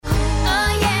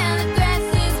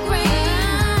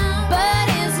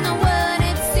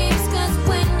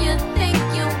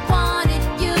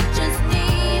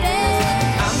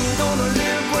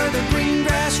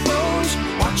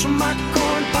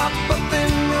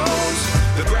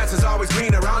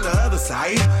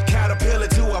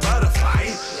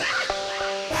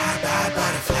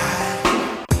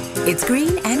It's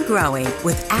Green and Growing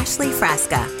with Ashley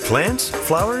Frasca Plants,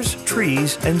 flowers,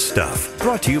 trees, and stuff.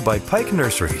 Brought to you by Pike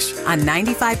Nurseries. on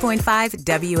 95.5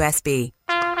 WSB.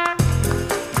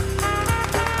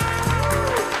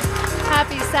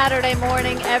 Happy Saturday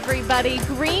morning, everybody.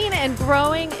 Green and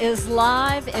Growing is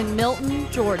live in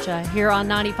Milton, Georgia, here on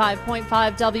 95.5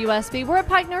 WSB. We're at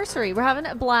Pike Nursery. We're having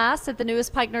a blast at the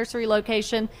newest Pike Nursery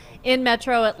location in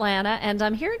Metro Atlanta, and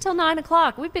I'm here until 9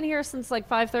 o'clock. We've been here since like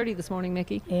 5:30 this morning,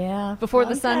 Nikki. Yeah. Before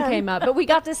the sun came up. But we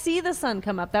got to see the sun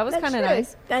come up. That was kind of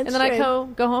nice. That's and then true. I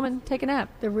go home and take a nap.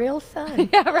 The real sun.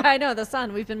 Yeah, right. I know, the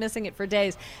sun. We've been missing it for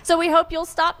days. So we hope you'll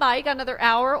stop by. You got another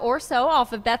hour or so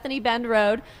off of Bethany Bend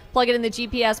Road. Plug it in the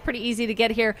GPS. Pretty easy to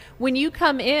get here. When you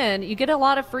come in, you get a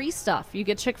lot of free stuff. You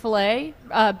get Chick-fil-A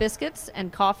biscuits and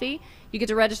coffee. You get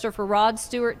to register for Rod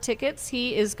Stewart tickets.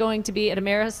 He is going to be at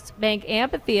Ameris Bank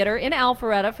Amphitheater in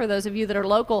Alpharetta, for those of you that are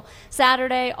local,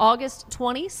 Saturday, August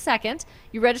 22nd.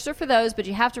 You register for those, but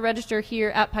you have to register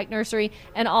here at Pike Nursery.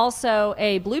 And also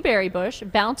a blueberry bush,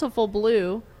 Bountiful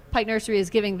Blue. Pike Nursery is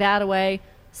giving that away.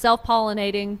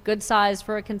 Self-pollinating, good size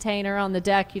for a container on the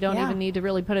deck. You don't even need to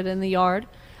really put it in the yard.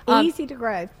 Easy to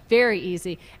grow. Very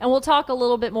easy. And we'll talk a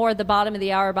little bit more at the bottom of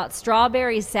the hour about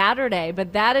Strawberry Saturday,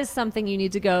 but that is something you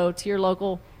need to go to your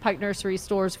local Pike Nursery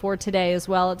stores for today as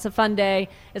well. It's a fun day.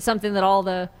 It's something that all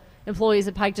the employees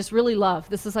at Pike just really love.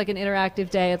 This is like an interactive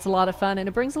day. It's a lot of fun, and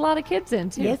it brings a lot of kids in,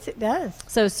 too. Yes, it does.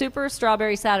 So Super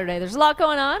Strawberry Saturday. There's a lot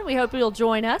going on. We hope you'll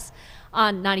join us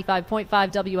on 95.5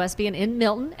 WSB and in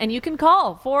Milton. And you can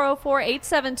call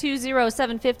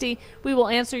 404-872-0750. We will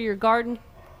answer your garden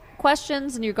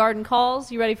questions and your garden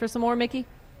calls. You ready for some more, Mickey?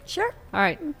 Sure. All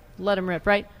right. Let them rip,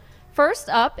 right? First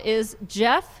up is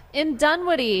Jeff in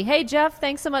Dunwoody. Hey, Jeff,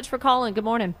 thanks so much for calling. Good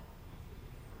morning.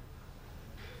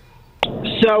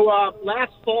 So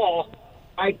last fall,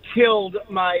 I tilled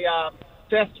my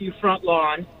fescue front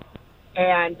lawn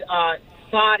and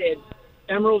sodded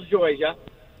Emerald Zoysia.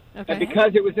 Okay. And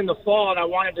because it was in the fall and I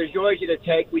wanted the Zoysia to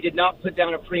take, we did not put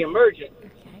down a pre-emergent.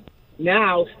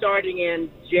 Now, starting in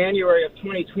January of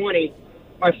 2020,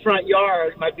 my front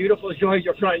yard, my beautiful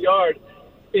Zoysia front yard,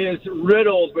 is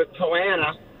riddled with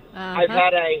Poana. I've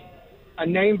had a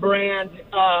name brand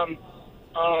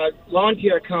lawn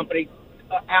care company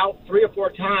out 3 or 4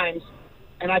 times,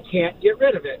 and I can't get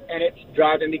rid of it, and it's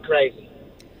driving me crazy.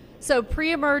 So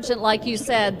pre-emergent, like you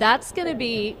said, that's going to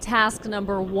be task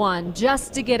number 1,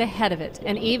 just to get ahead of it.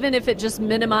 And even if it just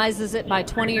minimizes it by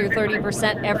 20 or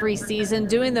 30% every season,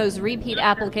 doing those repeat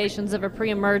applications of a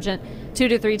pre-emergent 2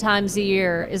 to 3 times a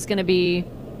year is going to be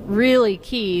really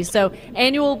key. So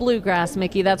annual bluegrass,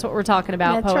 Mickey, that's what we're talking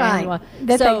about. That's right.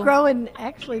 That they grow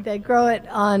they grow it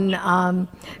on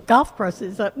golf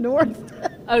courses up north.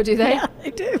 Oh, do they? Yeah,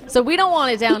 they do. So we don't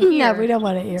want it down here. No, we don't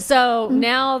want it here. So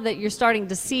now that you're starting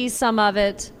to see some of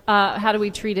it, how do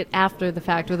we treat it after the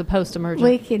fact with a post-emergent?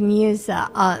 We can use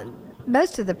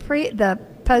most of the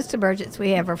post-emergents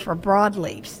we have are for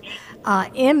broadleafs.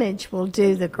 Image will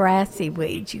do the grassy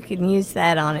weeds. You can use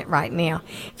that on it right now.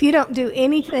 If you don't do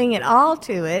anything at all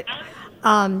to it,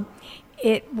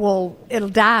 it'll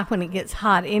die when it gets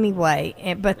hot anyway.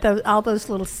 But all those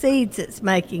little seeds it's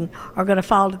making are going to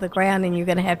fall to the ground, and you're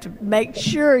going to have to make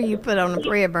sure you put on a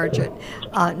pre-emergent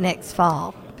next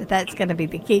fall. But that's going to be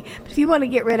the key. But if you want to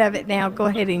get rid of it now, go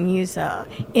ahead and use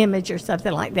Image or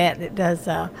something like that does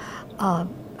a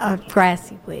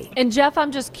grassy weed. And Jeff,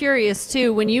 I'm just curious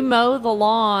too, when you mow the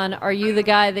lawn, are you the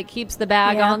guy that keeps the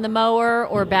bag on the mower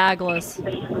or bagless?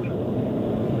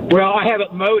 Well, I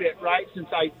haven't mowed it since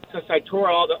I tore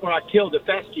I killed the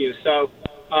fescue. So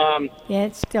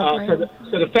it's still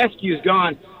so the fescue's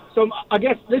gone. So I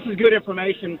guess this is good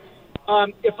information.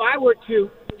 If I were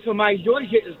to, so my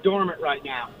Zoysia is dormant right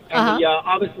now, and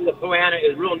obviously the Poana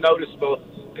is real noticeable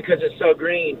because it's so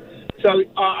green. So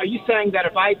are you saying that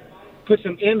if I put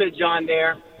some Image on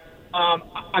there,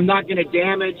 I'm not going to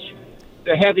damage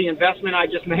the heavy investment I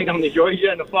just made on the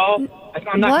Zoysia in the fall?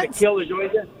 I'm not going to kill the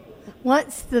Zoysia?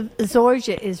 Once the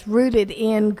Zoysia is rooted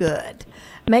in good,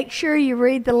 make sure you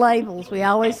read the labels. We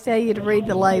always tell you to read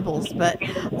the labels, but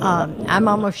I'm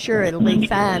almost sure it'll be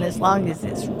fine as long as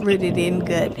it's rooted in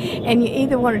good. And you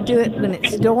either want to do it when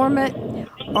it's dormant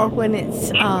or when it's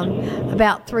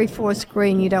about 3/4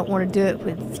 green. You don't want to do it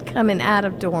when it's coming out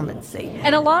of dormancy.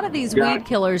 And a lot of these weed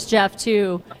killers, Jeff,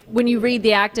 too, when you read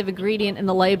the active ingredient in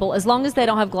the label, as long as they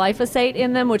don't have glyphosate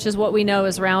in them, which is what we know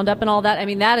is Roundup and all that, I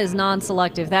mean, that is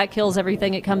non-selective. That kills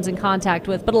everything it comes in contact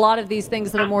with. But a lot of these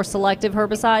things that are more selective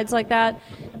herbicides like that,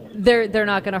 they're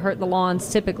not going to hurt the lawns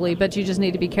typically, but you just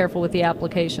need to be careful with the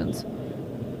applications.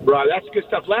 Right, that's good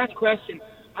stuff. Last question.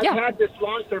 I've had this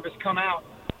lawn service come out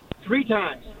 3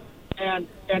 times, and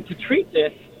to treat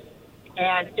this,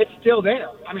 and it's still there.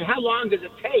 I mean, how long does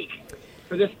it take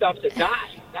for this stuff to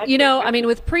die?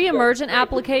 With pre-emergent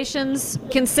applications,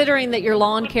 considering that your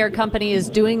lawn care company is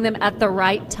doing them at the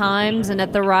right times and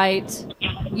at the right,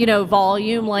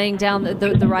 volume, laying down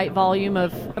the right volume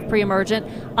of pre-emergent,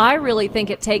 I really think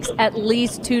it takes at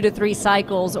least 2 to 3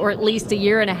 cycles or at least a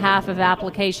year and a half of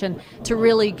application to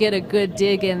really get a good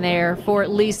dig in there for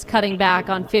at least cutting back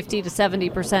on 50 to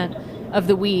 70% of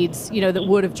the weeds, that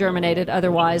would have germinated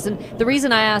otherwise. And the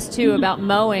reason I asked, too, about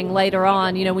mowing later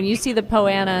on, when you see the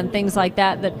poana and things like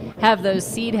that have those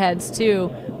seed heads, too,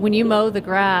 when you mow the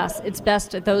grass, it's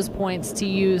best at those points to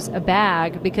use a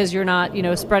bag because you're not,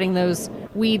 spreading those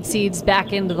weed seeds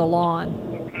back into the lawn.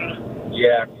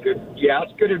 Yeah, good. Yeah,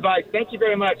 that's good advice. Thank you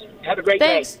very much. Have a great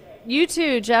Thanks. day. You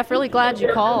too, Jeff. Really glad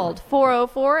you called.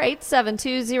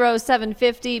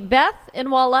 404-872-0750. Beth in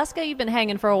Waleska, you've been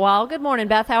hanging for a while. Good morning,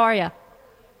 Beth. How are you?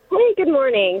 Hey, good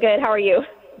morning. Good. How are you?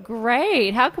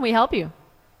 Great. How can we help you?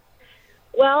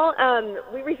 Well,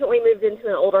 we recently moved into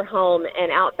an older home,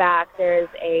 and out back there's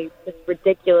a just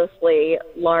ridiculously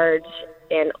large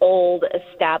and old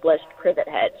established privet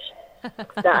hedge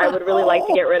that I would really like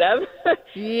to get rid of.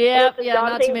 Yep.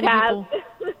 Not too many people.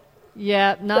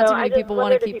 Yeah, not too many people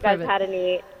want to keep privet. I just wondered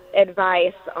if you guys had any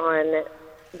advice on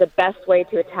the best way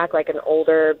to attack like an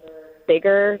older,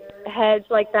 bigger hedge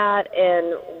like that,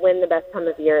 and when the best time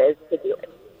of year is to do it.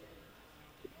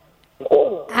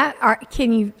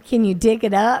 Can you dig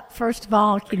it up? First of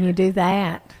all, can you do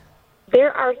that?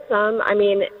 There are some.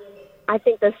 I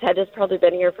think this hedge has probably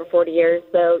been here for 40 years,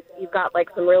 so you've got like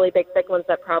some really big, thick ones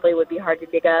that probably would be hard to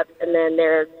dig up, and then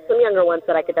there are some younger ones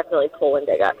that I could definitely pull and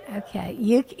dig up. Okay,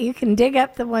 you can dig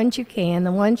up the ones you can.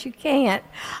 The ones you can't,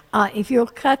 if you'll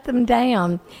cut them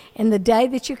down, and the day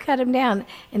that you cut them down,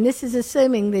 and this is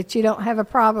assuming that you don't have a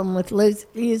problem with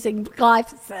using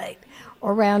glyphosate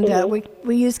or Roundup.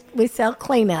 Mm-hmm. We sell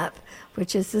Cleanup,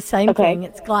 which is the same thing.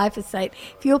 It's glyphosate.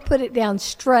 If you'll put it down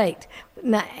straight,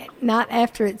 not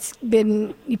after it's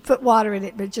been, you put water in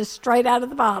it, but just straight out of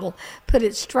the bottle. Put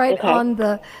it straight on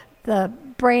the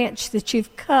branch that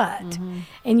you've cut,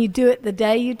 and you do it the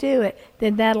day you do it,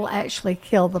 then that'll actually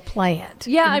kill the plant.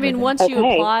 Yeah, once you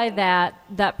apply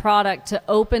that product to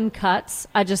open cuts,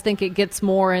 I just think it gets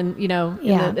more in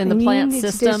the plant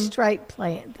system. The straight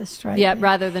plant.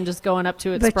 Rather than just going up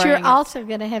to it. But spraying you're also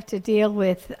going to have to deal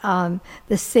with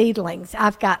the seedlings.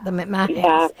 I've got them at my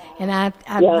house, and I've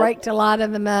raked a lot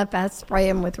of them up. I spray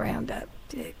them with Roundup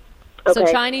too. So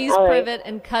Chinese privet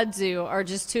and kudzu are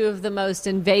just two of the most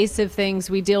invasive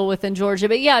things we deal with in Georgia.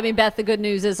 But Beth, the good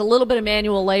news is a little bit of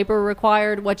manual labor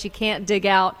required. What you can't dig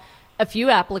out, a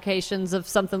few applications of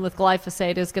something with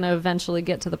glyphosate is going to eventually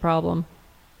get to the problem.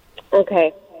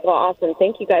 Okay. Well, awesome.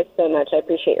 Thank you guys so much. I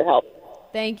appreciate your help.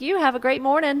 Thank you. Have a great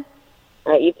morning.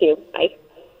 All right, you too. Bye.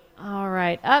 All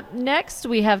right. Up next,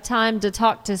 we have time to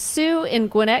talk to Sue in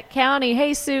Gwinnett County.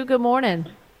 Hey, Sue, good morning.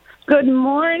 Good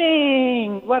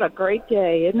morning. What a great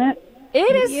day, isn't it?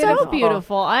 It is so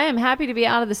beautiful. I am happy to be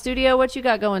out of the studio. What you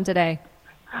got going today?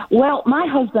 Well, my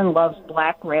husband loves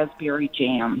black raspberry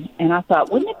jam, and I thought,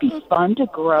 wouldn't it be fun to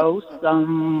grow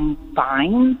some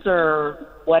vines or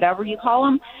whatever you call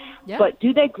them? Yeah. But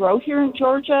do they grow here in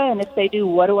Georgia? And if they do,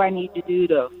 what do I need to do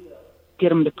to get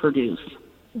them to produce?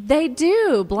 They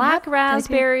do. Black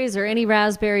raspberries or any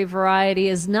raspberry variety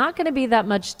is not going to be that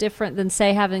much different than,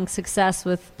 say, having success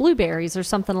with blueberries or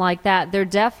something like that. They're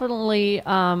definitely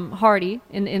hardy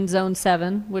in Zone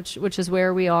 7, which is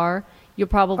where we are. You'll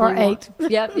probably or 8.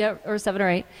 Yep, or 7 or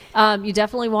 8. You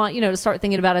definitely want, to start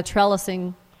thinking about a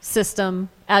trellising system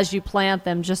as you plant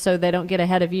them, just so they don't get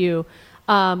ahead of you.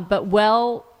 But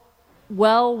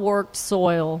well-worked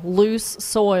soil, loose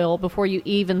soil before you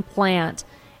even plant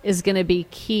is going to be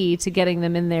key to getting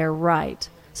them in there right.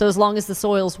 So as long as the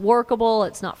soil's workable,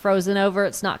 it's not frozen over,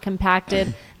 it's not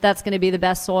compacted, that's going to be the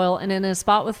best soil, and in a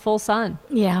spot with full sun.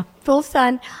 Yeah, full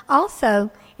sun. Also,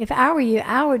 if I were you,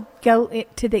 I would go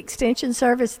to the Extension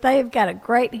Service. They've got a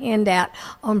great handout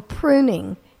on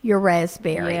pruning your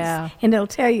raspberries. Yeah. And it'll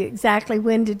tell you exactly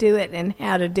when to do it and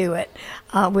how to do it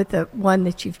with the one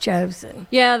that you've chosen.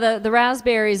 Yeah, the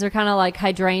raspberries are kind of like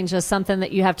hydrangeas, something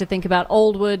that you have to think about.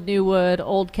 Old wood,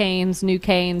 old canes, new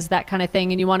canes, that kind of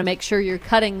thing. And you want to make sure you're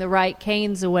cutting the right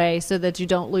canes away so that you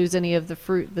don't lose any of the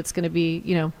fruit that's going to be,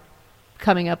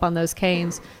 coming up on those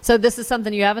canes. So this is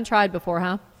something you haven't tried before,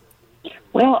 huh?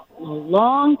 Well, a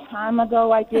long time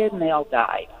ago I did, and they all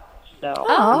died. So.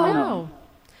 Oh, no.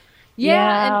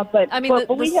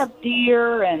 But we have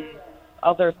deer and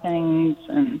other things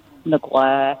and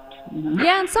neglect.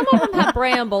 Yeah, and some of them have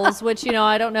brambles, which,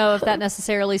 I don't know if that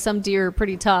necessarily, some deer are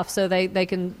pretty tough, so they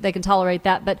can tolerate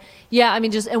that. But yeah, I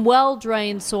mean, just and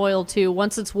well-drained soil too.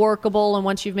 Once it's workable and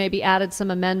once you've maybe added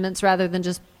some amendments rather than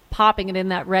just popping it in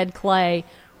that red clay,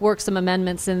 work some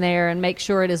amendments in there and make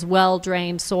sure it is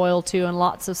well-drained soil too and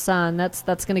lots of sun. That's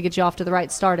going to get you off to the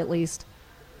right start at least.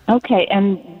 Okay,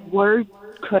 and where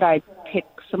could I pick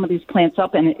some of these plants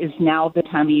up, and is now the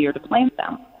time of year to plant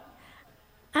them?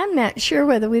 I'm not sure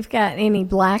whether we've got any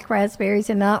black raspberries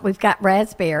or not. We've got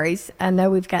raspberries. I know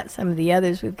we've got some of the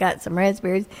others. We've got some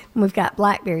raspberries, and we've got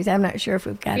blackberries. I'm not sure if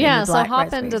we've got any black raspberries. Yeah, so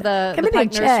hop into the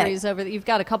Pike Nurseries over there. You've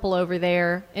got a couple over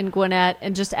there in Gwinnett,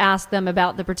 and just ask them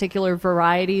about the particular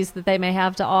varieties that they may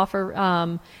have to offer.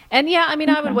 And yeah, I mean,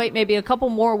 I would wait maybe a couple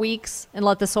more weeks and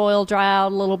let the soil dry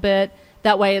out a little bit.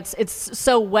 That way it's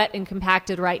so wet and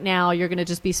compacted right now, you're going to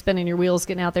just be spinning your wheels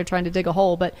getting out there trying to dig a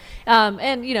hole. But,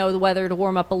 and, the weather to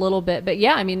warm up a little bit. But,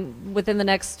 yeah, I mean, within the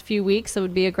next few weeks, it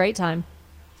would be a great time.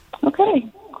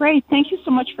 Okay, great. Thank you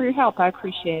so much for your help. I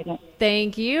appreciate it.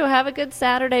 Thank you. Have a good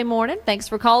Saturday morning. Thanks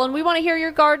for calling. We want to hear your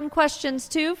garden questions,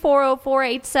 too.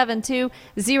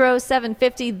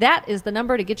 404-872-0750. That is the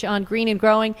number to get you on Green and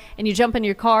Growing. And you jump in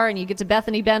your car and you get to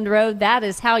Bethany Bend Road. That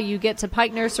is how you get to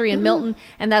Pike Nursery in Milton.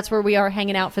 And that's where we are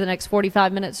hanging out for the next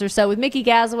 45 minutes or so with Mickey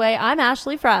Gazaway. I'm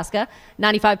Ashley Frasca,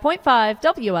 95.5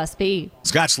 WSB.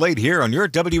 Scott Slade here on your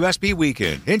WSB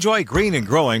Weekend. Enjoy Green and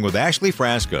Growing with Ashley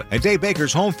Frasca and Dave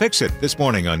Baker's Home Fix It this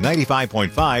morning on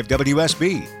 95.5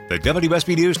 WSB. The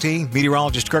WSB News team,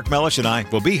 meteorologist Kirk Mellish, and I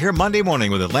will be here Monday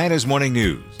morning with Atlanta's Morning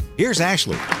News. Here's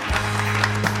Ashley.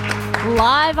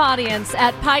 Live audience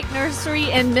at Pike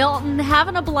Nursery in Milton,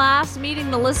 having a blast,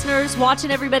 meeting the listeners,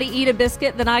 watching everybody eat a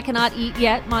biscuit that I cannot eat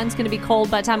yet. Mine's going to be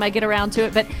cold by the time I get around to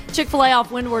it. But Chick-fil-A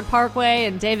off Windward Parkway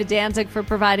and David Danzig for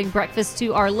providing breakfast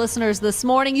to our listeners this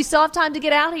morning. You still have time to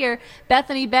get out here.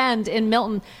 Bethany Bend in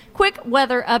Milton. Quick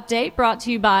weather update brought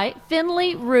to you by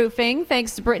Finley Roofing.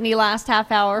 Thanks to Brittany last half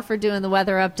hour for doing the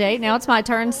weather update. Now it's my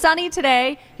turn. Sunny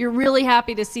today. You're really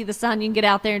happy to see the sun. You can get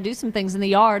out there and do some things in the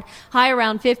yard. High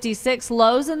around 56,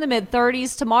 lows in the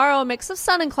mid-30s. Tomorrow, a mix of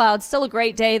sun and clouds. Still a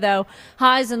great day, though.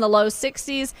 Highs in the low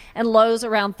 60s and lows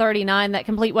around 39. That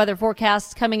complete weather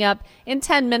forecast coming up in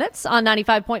 10 minutes on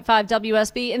 95.5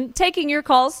 WSB. And taking your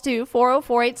calls to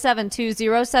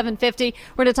 404-872-0750.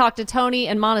 We're going to talk to Tony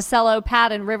in Monticello,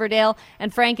 Pat in Riverdale,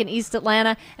 and Frank in East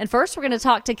Atlanta. And first, we're going to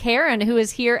talk to Karen, who is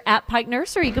here at Pike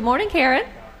Nursery. Good morning, Karen.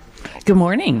 Good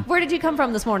morning. Where did you come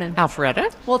from this morning?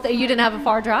 Alpharetta. Well, you didn't have a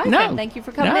far drive? No. And thank you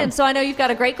for coming in. So I know you've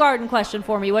got a great garden question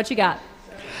for me. What you got?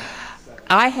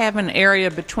 I have an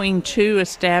area between two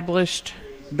established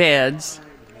beds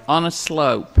on a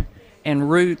slope, and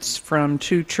roots from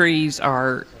two trees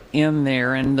are in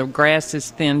there, and the grass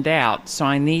is thinned out. So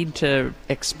I need to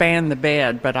expand the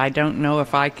bed, but I don't know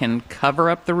if I can cover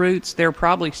up the roots. They're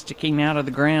probably sticking out of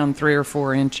the ground 3 or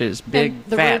 4 inches, big, and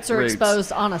the fat roots are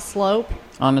exposed on a slope?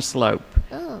 On a slope.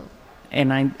 Oh.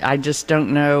 And I just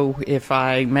don't know if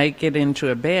I make it into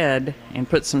a bed and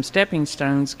put some stepping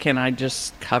stones, can I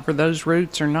just cover those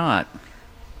roots or not?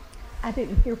 I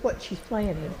didn't hear what she's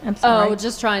planting. I'm sorry. Oh,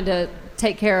 just trying to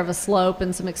take care of a slope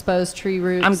and some exposed tree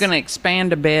roots. I'm going to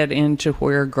expand a bed into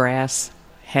where grass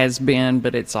has been,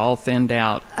 but it's all thinned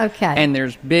out. Okay. And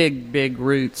there's big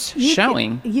roots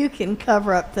showing. You can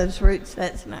cover up those roots.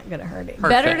 That's not going to hurt it.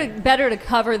 Better to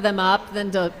cover them up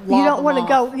than to lob You don't them want to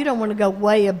off. go. You don't want to go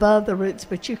way above the roots,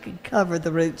 but you can cover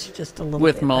the roots just a little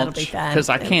with bit. mulch, because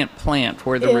I can't plant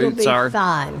where the roots It'll are. be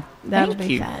fine. That'll Thank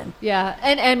be you. fine. Yeah,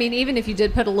 and I mean, even if you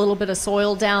did put a little bit of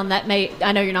soil down, that may,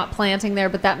 I know you're not planting there,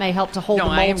 but that may help to hold the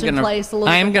mulch in place a little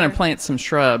bit. I am going more. to plant some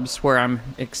shrubs where I'm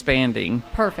expanding.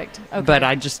 Perfect. Okay. But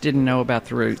I just didn't know about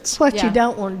the roots. What Yeah. you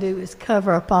don't want to do is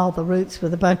cover up all the roots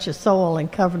with a bunch of soil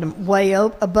and cover them way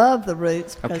above the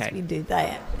roots, because Okay. if you do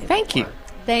that. Thank you.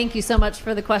 Thank you so much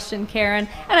for the question, Karen.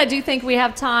 And I do think we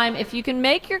have time. If you can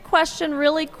make your question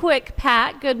really quick,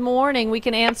 Pat, good morning. We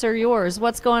can answer yours.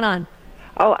 What's going on?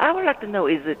 Oh, I would like to know,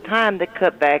 is it time to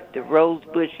cut back the rose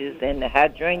bushes and the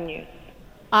hydrangeas?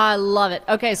 I love it.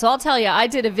 Okay, so I'll tell you, I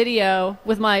did a video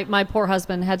with my poor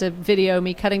husband, had to video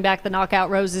me cutting back the knockout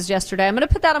roses yesterday. I'm going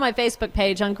to put that on my Facebook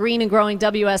page on Green and Growing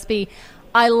WSB.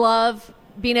 I love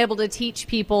being able to teach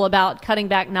people about cutting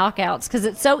back knockouts because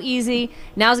it's so easy.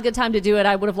 Now's a good time to do it.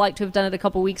 I would have liked to have done it a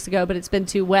couple weeks ago, but it's been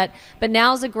too wet. But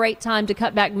now's a great time to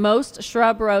cut back most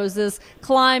shrub roses.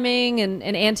 Climbing and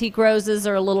antique roses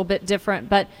are a little bit different,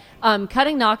 but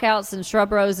cutting knockouts and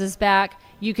shrub roses back,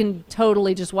 you can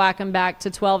totally just whack them back to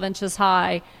 12 inches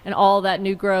high, and all that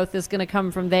new growth is going to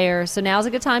come from there. So now's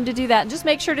a good time to do that. And just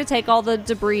make sure to take all the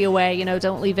debris away. You know,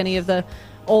 don't leave any of the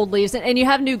old leaves. And you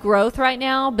have new growth right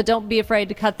now, but don't be afraid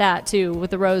to cut that too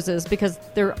with the roses because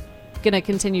they're going to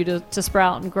continue to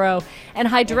sprout and grow. And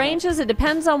hydrangeas, it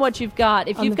depends on what you've got.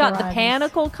 If you've got the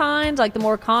panicle kind, like the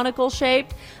more conical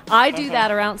shaped, I do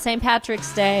that around St.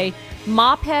 Patrick's Day.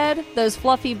 Mophead, those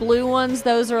fluffy blue ones,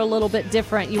 those are a little bit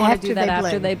different. You want to do that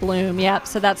after they bloom. Yep,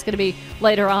 so that's going to be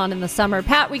later on in the summer.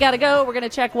 Pat, we got to go. We're going to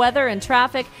check weather and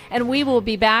traffic, and we will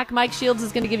be back. Mike Shields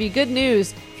is going to give you good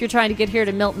news if you're trying to get here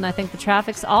to Milton. I think the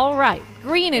traffic's all right.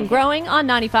 Green and growing on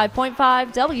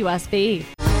 95.5 WSB.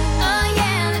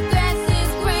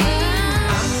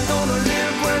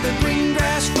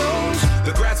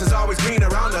 The grass is always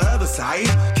greener on the other side.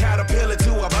 Caterpillar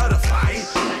to a butterfly.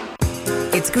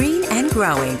 It's Green and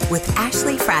Growing with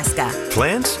Ashley Frasca.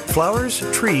 Plants, flowers,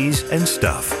 trees, and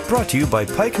stuff. Brought to you by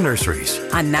Pike Nurseries.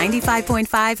 On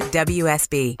 95.5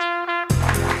 WSB.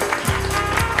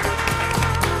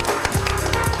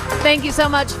 Thank you so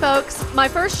much, folks. My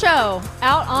first show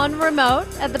out on remote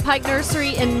at the Pike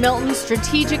Nursery in Milton,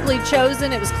 strategically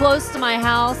chosen. It was close to my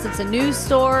house. It's a new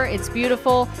store. It's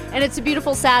beautiful. And it's a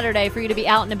beautiful Saturday for you to be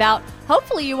out and about.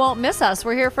 Hopefully you won't miss us.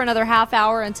 We're here for another half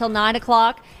hour until 9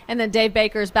 o'clock. And then Dave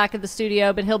Baker's back at the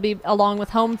studio, but he'll be along with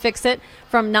Home Fix It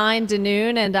from 9 to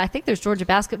noon. And I think there's Georgia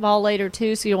basketball later,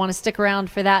 too, so you'll want to stick around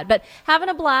for that. But having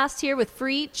a blast here with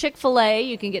free Chick-fil-A.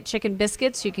 You can get chicken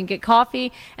biscuits, you can get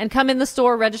coffee, and come in the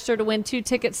store, register to win 2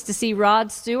 tickets to see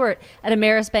Rod Stewart at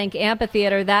Ameris Bank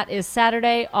Amphitheater. That is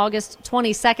Saturday, August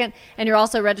 22nd. And you're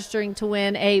also registering to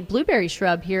win a blueberry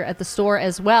shrub here at the store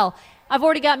as well. I've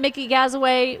already got Mickey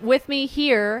Gazaway with me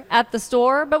here at the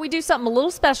store, but we do something a little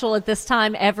special at this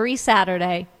time every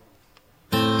Saturday.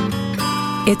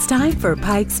 It's time for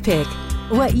Pike's Pick.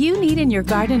 What you need in your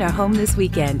garden or home this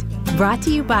weekend. Brought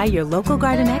to you by your local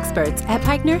garden experts at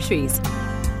Pike Nurseries.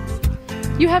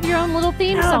 You have your own little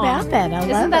theme song. How about that?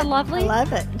 Isn't that lovely? I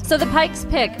love it. So the Pike's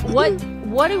Pick,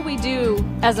 what do we do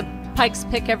as a Pike's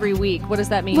Pick every week? What does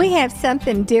that mean? We have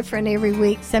something different every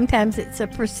week. Sometimes it's a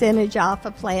percentage off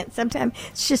a plant. Sometimes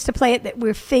it's just a plant that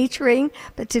we're featuring.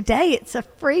 But today it's a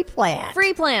free plant.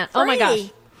 Free plant. Oh, my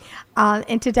gosh.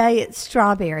 And today it's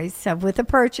strawberries. So with a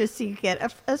purchase, you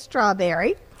get a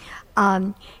strawberry.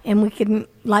 And we can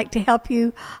like to help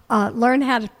you learn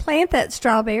how to plant that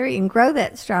strawberry and grow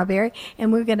that strawberry.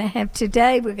 And we're going to have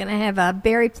a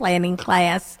berry planting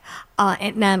class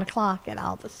at 9 o'clock at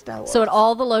all the stores. So at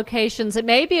all the locations, it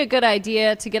may be a good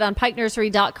idea to get on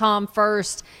pikenursery.com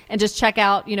first and just check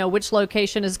out, which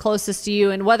location is closest to you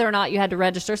and whether or not you had to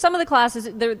register. Some of the classes,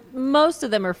 most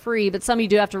of them are free, but some you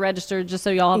do have to register just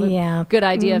so y'all have a good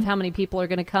idea of how many people are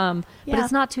going to come. Yeah. But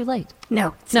it's not too late.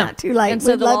 No, it's not too late. And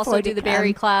so they'll also do the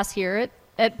berry class here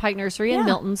at Pike Nursery in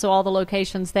Milton, so all the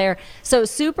locations there. So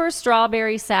Super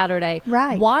Strawberry Saturday.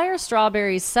 Right. Why are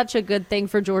strawberries such a good thing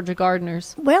for Georgia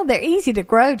gardeners? Well, they're easy to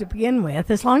grow to begin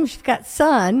with. As long as you've got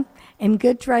sun and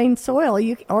good drained soil,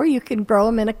 you can grow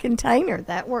them in a container.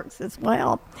 That works as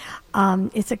well.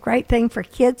 It's a great thing for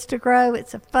kids to grow.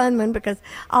 It's a fun one because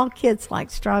all kids like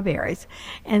strawberries.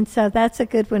 And so that's a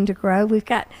good one to grow. We've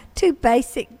got 2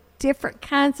 basic different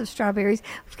kinds of strawberries.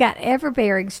 We've got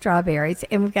ever-bearing strawberries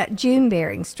and we've got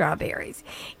June-bearing strawberries.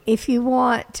 If you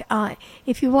want to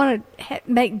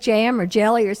make jam or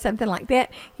jelly or something like that,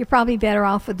 you're probably better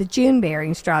off with the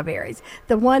June-bearing strawberries.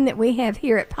 The one that we have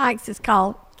here at Pike's is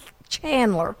called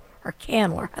Chandler. Or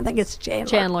Candler. I think it's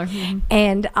Chandler. Mm-hmm.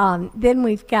 And then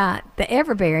we've got the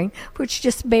Everbearing, which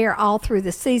just bear all through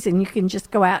the season. You can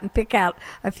just go out and pick out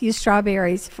a few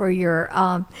strawberries for your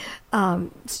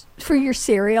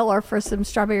cereal or for some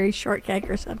strawberry shortcake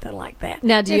or something like that.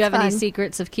 Now, do you have any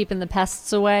secrets of keeping the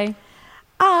pests away?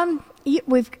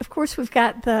 We've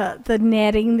got the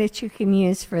netting that you can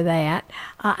use for that.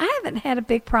 I haven't had a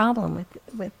big problem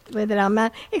with it on mine,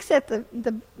 except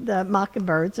the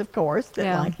mockingbirds, of course,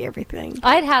 that like everything.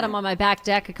 I had them on my back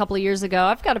deck a couple of years ago.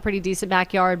 I've got a pretty decent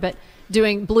backyard, but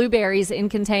doing blueberries in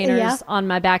containers on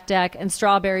my back deck and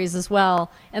strawberries as well.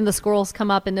 And the squirrels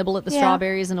come up and nibble at the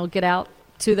strawberries and will get out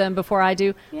to them before I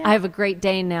do. Yeah. I have a Great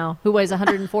Dane now who weighs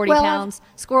 140 pounds.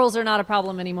 Squirrels are not a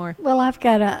problem anymore. Well, I've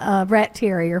got a rat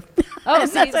terrier. Oh,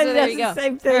 see, so there you go.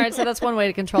 Same thing. All right, so that's one way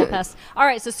to control pests. All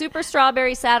right, so Super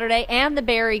Strawberry Saturday and the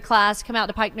berry class come out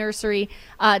to Pike Nursery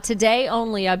today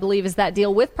only, I believe, is that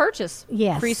deal with purchase.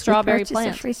 Yes. Free strawberry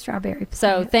plant. Free strawberry plant.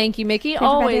 So thank you, Mickey.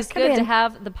 Always good to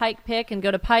have the Pike Pick, and go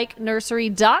to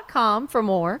pikenursery.com for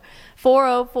more.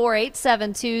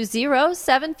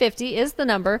 404-872-0750 is the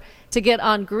number to get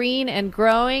on Green and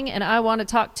Growing. And I want to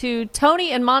talk to Tony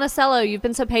in Monticello. You've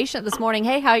been so patient this morning.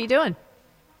 Hey, how are you doing?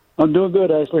 I'm doing good,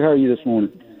 Ashley. How are you this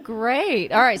morning?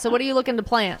 Great. All right, so what are you looking to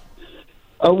plant?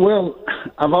 Well,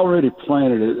 I've already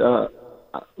planted it.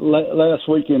 last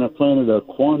weekend I planted a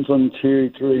Kwanzaa cherry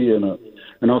tree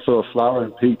and also a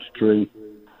flowering peach tree,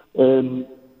 and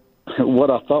what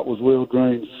I thought was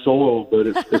well-drained soil, but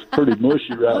it's pretty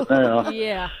mushy right now.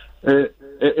 Yeah.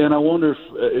 And I wonder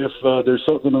if there's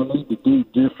something I need to do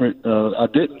different. I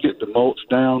didn't get the mulch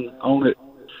down on it,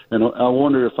 and I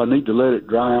wonder if I need to let it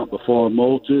dry out before I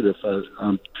mulch it, if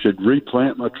I should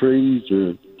replant my trees,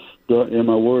 or am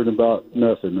I worried about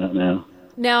nothing right now?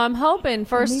 Now, I'm hoping,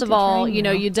 first of all,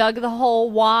 you dug the hole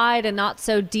wide and not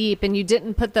so deep, and you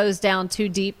didn't put those down too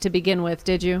deep to begin with,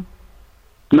 did you?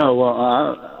 No,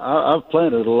 I've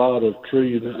planted a lot of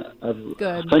trees. Good.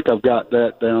 I think I've got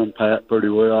that down pat pretty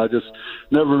well. I just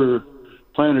never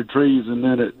planted trees and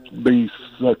then it be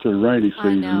such a rainy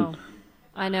season.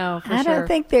 I know, I don't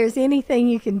think there's anything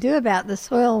you can do about the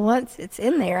soil once it's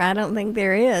in there. I don't think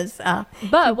there is.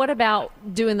 But what about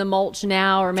doing the mulch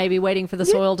now, or maybe waiting for the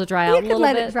soil to dry out a little bit? You can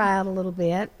let it dry out a little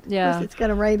bit. Yeah. Of course, it's going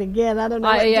to rain again. I don't know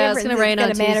what it's difference going to rain on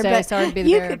Tuesday. But Sorry to be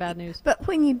the bearer of bad news. But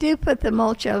when you do put the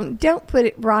mulch on, don't put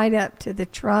it right up to the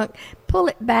trunk. Pull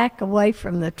it back away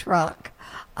from the trunk.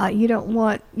 You're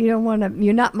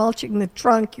not mulching the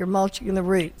trunk, you're mulching the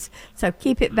roots. So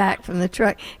keep it back from the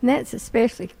trunk. And that's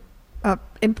especially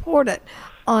important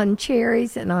on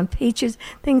cherries and on peaches,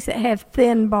 things that have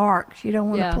thin barks. You don't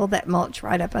want to pull that mulch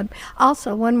right up.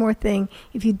 Also, one more thing,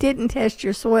 if you didn't test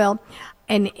your soil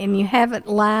and you haven't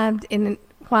limed in,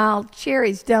 while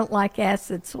cherries don't like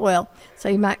acid soil, so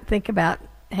you might think about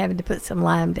having to put some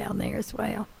lime down there as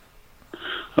well.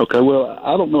 Okay, well,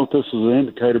 I don't know if this is an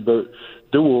indicator, but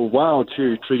there were wild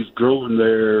cherry trees growing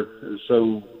there,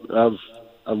 so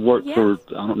I've worked for,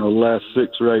 I don't know, the last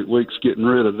 6 or 8 weeks getting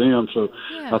rid of them, so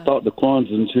I thought the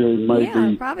Kwanzaa cherry may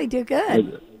be probably do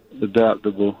good.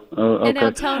 Adaptable. Okay. And now,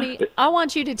 Tony, I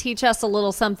want you to teach us a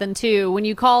little something, too. When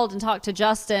you called and talked to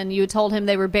Justin, you told him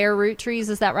they were bare root trees,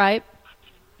 is that right?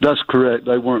 That's correct.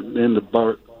 They weren't in the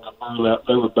burlap.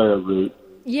 They were bare root.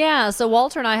 Yeah, so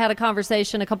Walter and I had a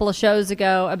conversation a couple of shows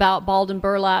ago about balled and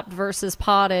burlapped versus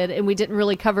potted, and we didn't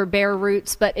really cover bare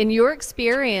roots. But in your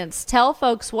experience, tell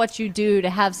folks what you do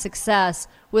to have success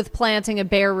with planting a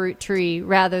bare root tree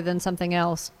rather than something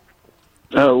else.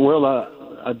 Well,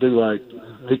 I do, like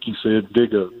Nikki said,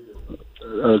 dig a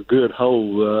good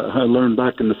hole. I learned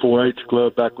back in the 4-H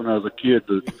club back when I was a kid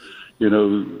that,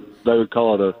 they would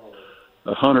call it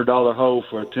a $100 hole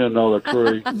for a $10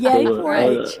 tree. Yay,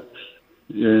 4-H.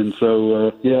 And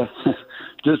so,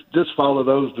 just follow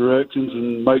those directions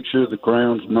and make sure the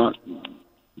ground's not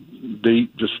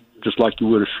deep, just like you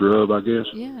would a shrub, I guess.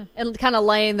 Yeah, and kind of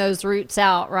laying those roots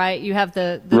out, right? You have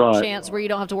the right. chance where you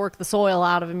don't have to work the soil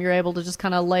out of them. You're able to just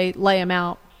kind of lay them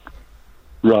out.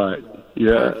 Right.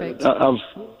 Yeah. Perfect.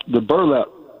 The burlap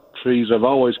trees, I've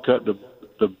always cut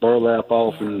the burlap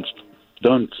off and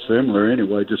done similar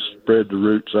anyway. Just spread the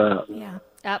roots out. Yeah.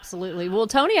 Absolutely. Well,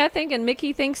 Tony, I think, and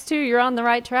Mickey thinks too, you're on the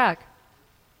right track.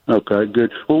 Okay,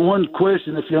 good. Well, one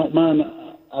question, if you don't mind.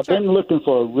 I've been looking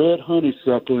for a red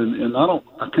honeysuckle, and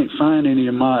I can't find any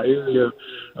in my area.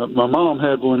 My mom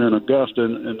had one in Augusta,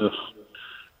 and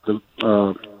the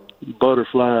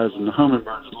butterflies and the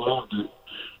hummingbirds loved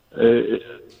it.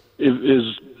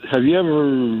 Have you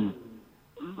ever,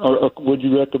 or would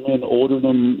you recommend ordering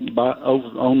them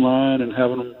online and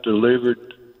having them delivered?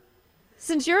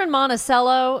 Since you're in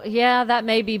Monticello, that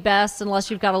may be best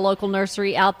unless you've got a local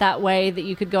nursery out that way that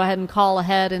you could go ahead and call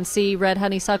ahead and see red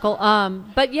honeysuckle.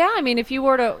 But if you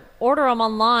were to order them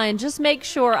online, just make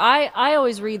sure. I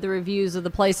always read the reviews of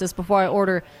the places before I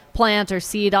order plant or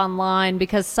seed online,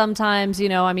 because sometimes,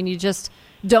 you just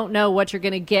don't know what you're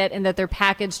going to get and that they're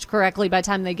packaged correctly. By the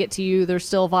time they get to you, they're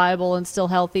still viable and still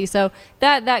healthy. So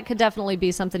that could definitely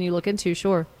be something you look into,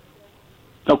 sure.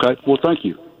 Okay. Well, thank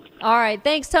you. All right.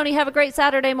 Thanks, Tony. Have a great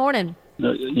Saturday morning.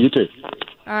 You too.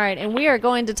 All right. And we are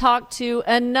going to talk to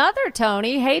another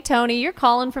Tony. Hey, Tony, you're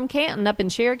calling from Canton up in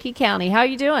Cherokee County. How are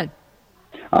you doing?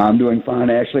 I'm doing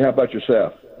fine, Ashley. How about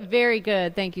yourself? Very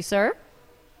good. Thank you, sir.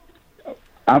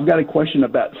 I've got a question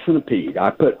about centipede.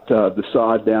 I put the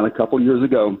sod down a couple years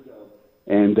ago,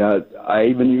 and I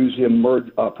even used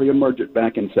the pre-emergent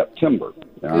back in September.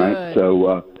 All right.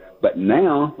 So, but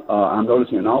now I'm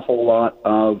noticing an awful lot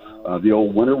of the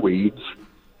old winter weeds,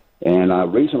 and I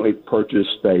recently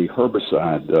purchased a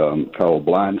herbicide called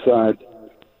Blindside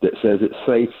that says it's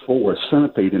safe for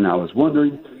centipede, and I was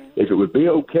wondering if it would be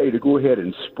okay to go ahead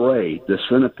and spray the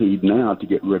centipede now to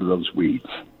get rid of those weeds.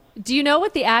 Do you know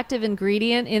what the active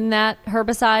ingredient in that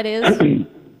herbicide is?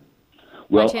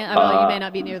 Well, you may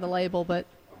not be near the label, but...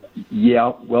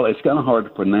 Yeah, well, it's kind of hard to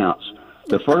pronounce.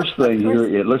 The first thing here,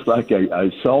 it looks like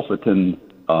a sulfatin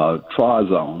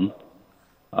trizone,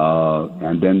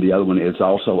 and then the other one is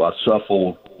also a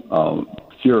sulfur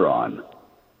furon.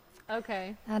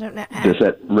 Okay. I don't know. Does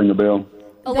that ring a bell?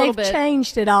 They've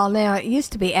changed it all now. It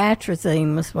used to be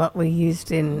atrazine was what we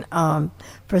used in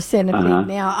for centipede. Uh-huh.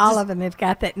 Now all of them have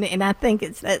got that, and I think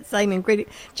it's that same ingredient.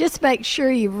 Just make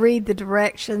sure you read the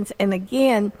directions. And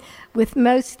again, with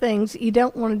most things, you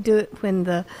don't want to do it when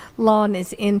the lawn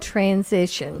is in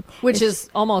transition, which is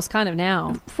almost kind of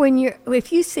now.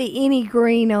 If you see any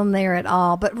green on there at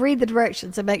all, but read the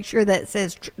directions and make sure that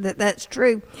says that's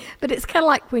true. But it's kind of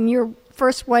like when you're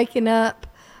first waking up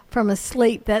from a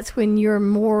sleep, that's when you're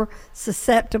more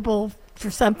susceptible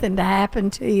for something to happen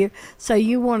to you. So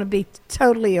you want to be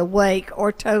totally awake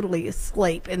or totally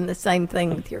asleep, and the same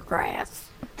thing with your grass.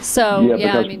 So,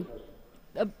 I mean,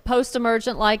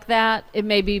 post-emergent like that, it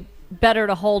may be better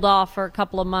to hold off for a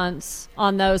couple of months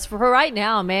on those. For right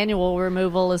now, manual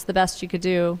removal is the best you could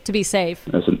do to be safe.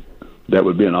 That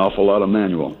would be an awful lot of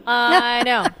manual. I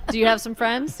know. Do you have some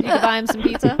friends? You can buy them some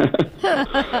pizza?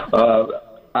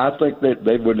 I think that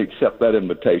they wouldn't accept that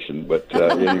invitation, but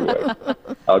anyway,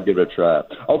 I'll give it a try.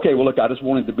 Okay, well, look, I just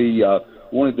wanted to be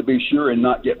sure and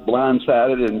not get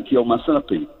blindsided and kill my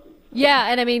centipede.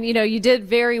 Yeah, and I mean, you did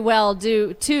very well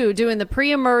doing the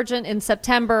pre-emergent in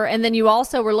September, and then you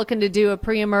also were looking to do a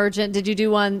pre-emergent. Did you do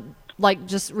one like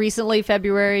just recently,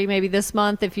 February, maybe this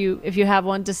month, if you have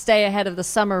one, to stay ahead of the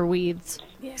summer weeds?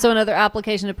 Yeah. So another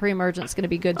application of pre-emergent is going to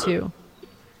be good too.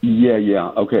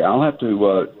 Yeah. Okay, I'll have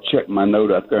to check my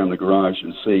note out there in the garage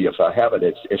and see if I have it.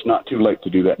 It's not too late to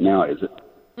do that now, is it?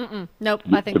 Nope,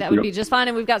 I think that would be just fine.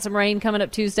 And we've got some rain coming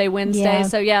up Tuesday, Wednesday. Yeah.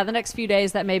 So, the next few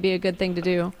days, that may be a good thing to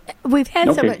do. We've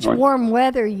had so much warm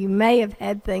weather, you may have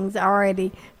had things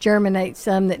already germinate,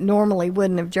 some that normally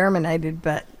wouldn't have germinated,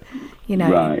 but,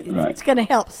 it's going to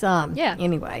help some. Yeah.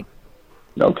 Anyway.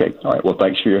 Okay. All right. Well,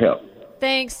 thanks for your help.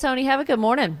 Thanks, Tony. Have a good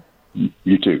morning.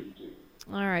 You too.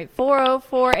 All right,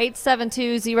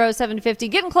 404-872-0750.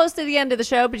 Getting close to the end of the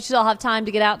show, but you still have time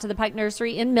to get out to the Pike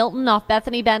Nursery in Milton off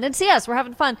Bethany Bend and see us. We're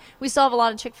having fun. We still have a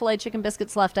lot of Chick-fil-A chicken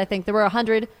biscuits left, I think. There were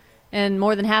 100, and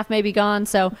more than half may be gone.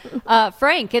 So,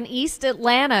 Frank in East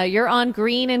Atlanta, you're on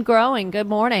Green and Growing. Good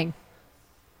morning.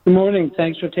 Good morning.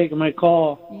 Thanks for taking my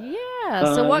call.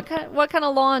 Yeah, so what kind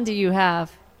of lawn do you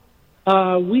have?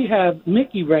 We have,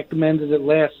 Mickey recommended it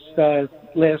last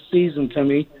season to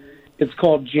me. It's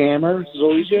called Jammer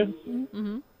Zoysia.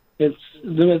 Mm-hmm. It's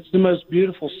the most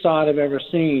beautiful sod I've ever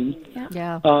seen.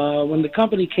 Yeah. When the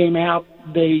company came out,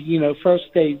 they 2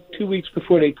 weeks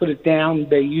before they put it down,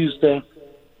 they used a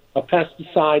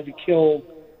pesticide to kill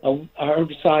a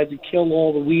herbicide to kill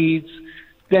all the weeds.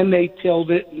 Then they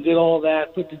tilled it and did all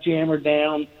that, put the Jammer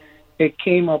down. It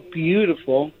came up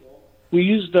beautiful. We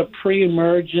used a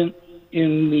pre-emergent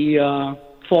in the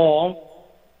fall.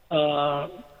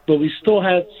 But we still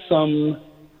had some,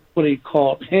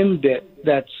 henbit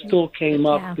that still came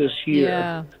up this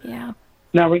year. Yeah.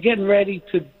 Now we're getting ready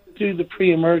to do the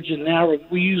pre-emergent now.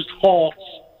 We used Halts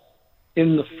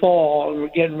in the fall, and we're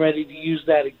getting ready to use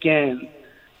that again.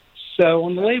 So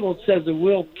on the label it says it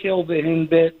will kill the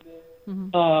henbit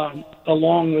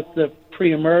along with the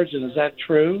pre-emergent. Is that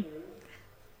true?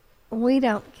 We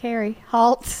don't carry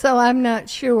Halts, so I'm not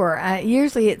sure.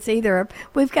 Usually it's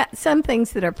we've got some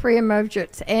things that are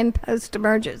pre-emergents and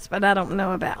post-emergents, but I don't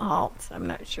know about Halts. I'm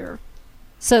not sure.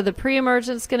 So the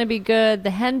pre-emergent's going to be good. The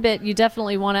henbit, you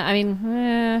definitely want to,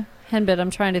 henbit, I'm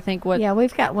trying to think what. Yeah,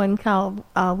 we've got one called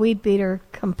Weed Beater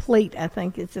Complete, I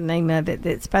think is the name of it,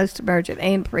 that's post-emergent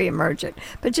and pre-emergent.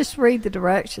 But just read the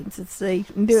directions and see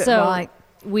and do it right.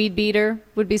 Weed Beater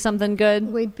would be something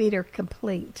good? Weed Beater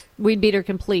Complete. Weed Beater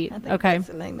Complete. I think that's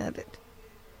the name of it.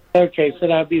 Okay, so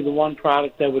that would be the one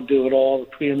product that would do it all, the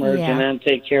pre-emergent, and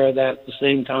take care of that at the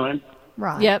same time?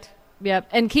 Right. Yep.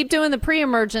 And keep doing the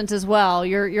pre-emergent as well.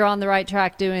 You're on the right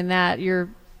track doing that. You're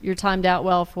timed out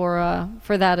well for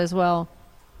that as well.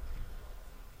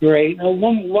 Great.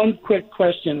 One quick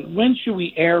question. When should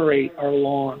we aerate our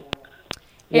lawn?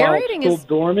 Aerating is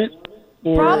dormant?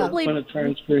 Or probably when it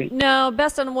turns green? No,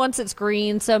 best on once it's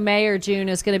green. So May or June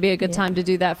is going to be a good time to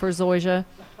do that for zoysia.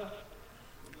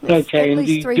 Okay, and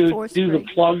do the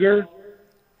plugger?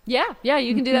 Yeah,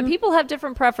 you can do that. People have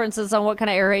different preferences on what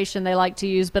kind of aeration they like to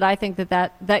use, but I think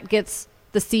that gets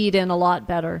the seed in a lot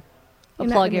better. You're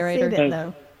plug not aerator. Seed it,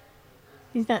 though.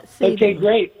 He's not seeding. Okay,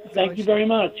 great. Thank you very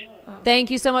much.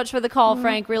 Thank you so much for the call,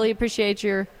 Frank. Really appreciate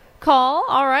your call.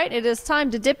 All right, it is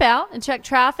time to dip out and check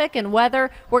traffic and weather.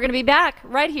 We're going to be back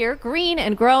right here, green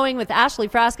and growing with Ashley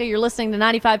Frasca. You're listening to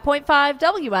 95.5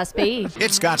 WSB.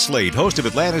 It's Scott Slade, host of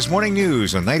Atlanta's Morning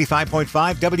News on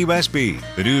 95.5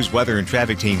 WSB. The news, weather, and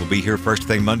traffic team will be here first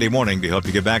thing Monday morning to help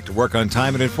you get back to work on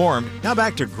time and informed. Now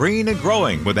back to green and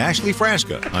growing with Ashley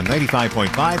Frasca on 95.5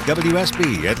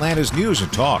 WSB, Atlanta's News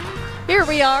and Talk. Here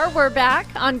we are. We're back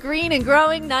on Green and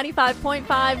Growing, 95.5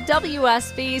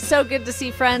 WSB. So good to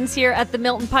see friends here at the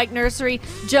Milton Pike Nursery.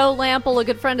 Joe Lample, a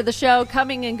good friend of the show,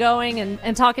 coming and going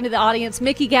and talking to the audience.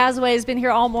 Mickey Gazaway has been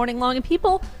here all morning long, and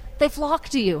people, they flock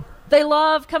to you. They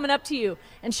love coming up to you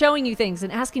and showing you things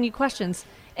and asking you questions.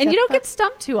 And you don't get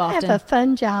stumped too often. I have a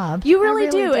fun job. You really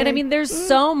do. And I mean, there's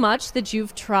so much that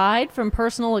you've tried from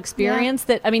personal experience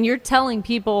that, I mean, you're telling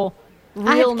people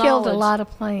real knowledge. I've killed a lot of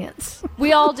plants.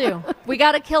 We all do. We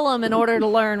got to kill them in order to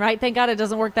learn, right? Thank God it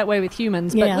doesn't work that way with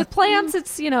humans. But with plants,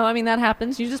 it's, I mean, that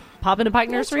happens. You just pop into Pike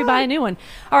Nursery, buy a new one.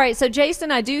 All right, so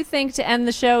Jason, I do think to end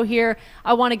the show here,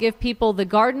 I want to give people the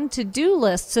garden to-do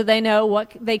list so they know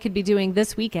what they could be doing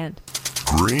this weekend.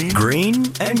 Green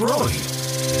and growing.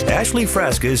 Ashley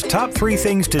Frasca's top 3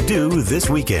 things to do this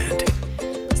weekend.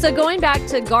 So going back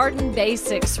to garden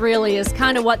basics really is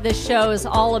kind of what this show is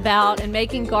all about, and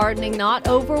making gardening not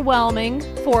overwhelming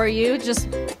for you. Just,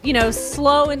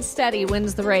 slow and steady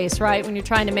wins the race, right? When you're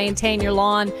trying to maintain your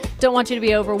lawn, don't want you to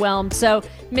be overwhelmed. So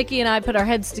Mickey and I put our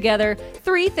heads together.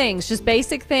 3 things, just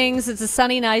basic things. It's a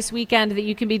sunny, nice weekend that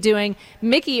you can be doing.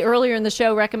 Mickey earlier in the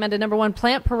show recommended, number 1,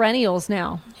 plant perennials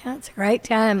now. Yeah, it's a great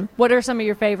time. What are some of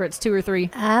your favorites, 2 or 3?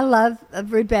 I love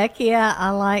Rudbeckia. I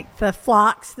like the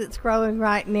phlox that's growing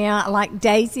right now. I like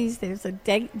daisies. There's a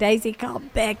daisy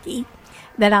called Becky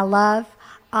that I love.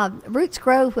 Roots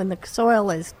grow when the soil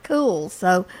is cool,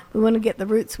 so we want to get the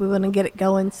roots. We want to get it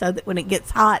going so that when it gets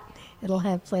hot, it'll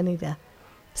have plenty to.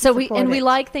 So we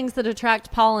like things that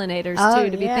attract pollinators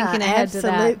too. To be thinking ahead to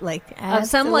that. Absolutely.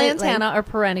 Some lantana are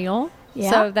perennial,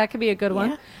 so that could be a good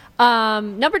one.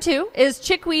 Number 2 is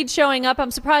chickweed showing up.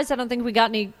 I'm surprised I don't think we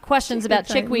got any questions about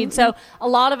chickweed. So a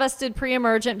lot of us did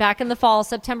pre-emergent back in the fall.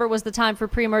 September was the time for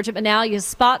pre-emergent, but now you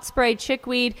spot spray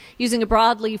chickweed using a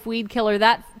broadleaf weed killer.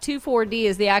 That 2,4-D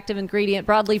is the active ingredient.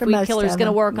 Broadleaf weed killer is going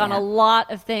to work on a lot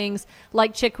of things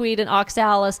like chickweed and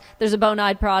oxalis. There's a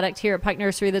Bonide product here at Pike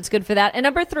Nursery that's good for that. And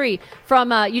number 3, from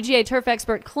UGA turf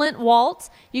expert Clint Waltz,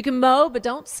 you can mow, but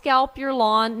don't scalp your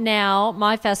lawn now.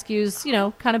 My fescue's,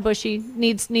 kind of bushy,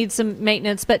 needs some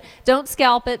maintenance, but don't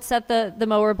scalp it. Set the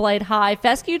mower blade high.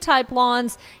 Fescue type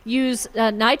lawns use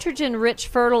nitrogen-rich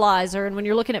fertilizer, and when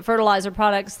you're looking at fertilizer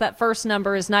products, that first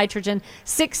number is nitrogen,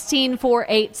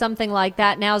 1648, something like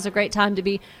that. Now is a great time to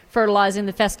be fertilizing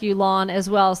the fescue lawn as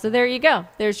well. So there you go.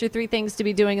 There's your 3 things to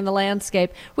be doing in the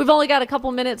landscape. We've only got a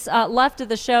couple minutes left of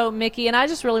the show, Mickey, and I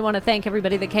just really want to thank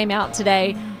everybody that came out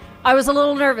today. I was a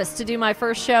little nervous to do my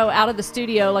first show out of the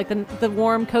studio, like the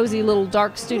warm, cozy little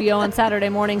dark studio on Saturday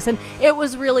mornings, and it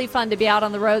was really fun to be out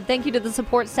on the road. Thank you to the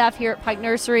support staff here at Pike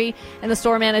Nursery and the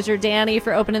store manager, Danny,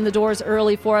 for opening the doors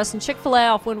early for us, and Chick-fil-A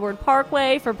off Windward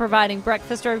Parkway for providing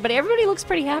breakfast for everybody. Everybody looks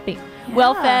pretty happy,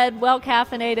 well-fed,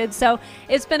 well-caffeinated, so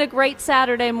it's been a great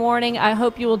Saturday morning. I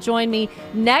hope you will join me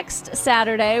next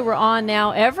Saturday. We're on now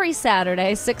every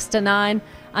Saturday, 6 to 9.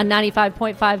 On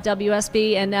 95.5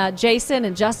 WSB, and Jason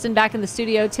and Justin back in the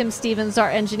studio. Tim Stevens, our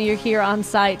engineer here on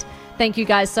site. Thank you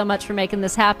guys so much for making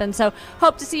this happen. So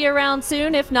hope to see you around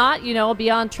soon. If not, I'll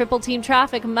be on Triple Team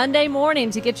Traffic Monday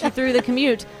morning to get you through the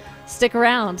commute. Stick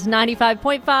around.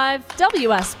 95.5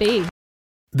 WSB.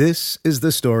 This is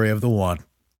the story of the one.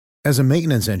 As a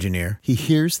maintenance engineer, he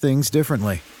hears things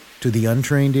differently. To the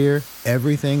untrained ear,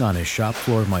 everything on his shop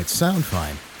floor might sound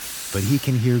fine, but he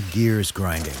can hear gears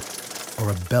grinding or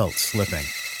a belt slipping.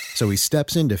 So he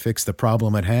steps in to fix the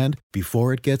problem at hand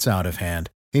before it gets out of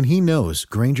hand. And he knows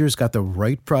Grainger's got the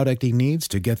right product he needs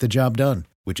to get the job done,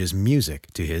 which is music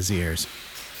to his ears.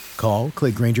 Call,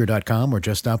 click Grainger.com, or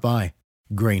just stop by.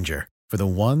 Grainger, for the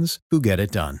ones who get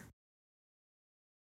it done.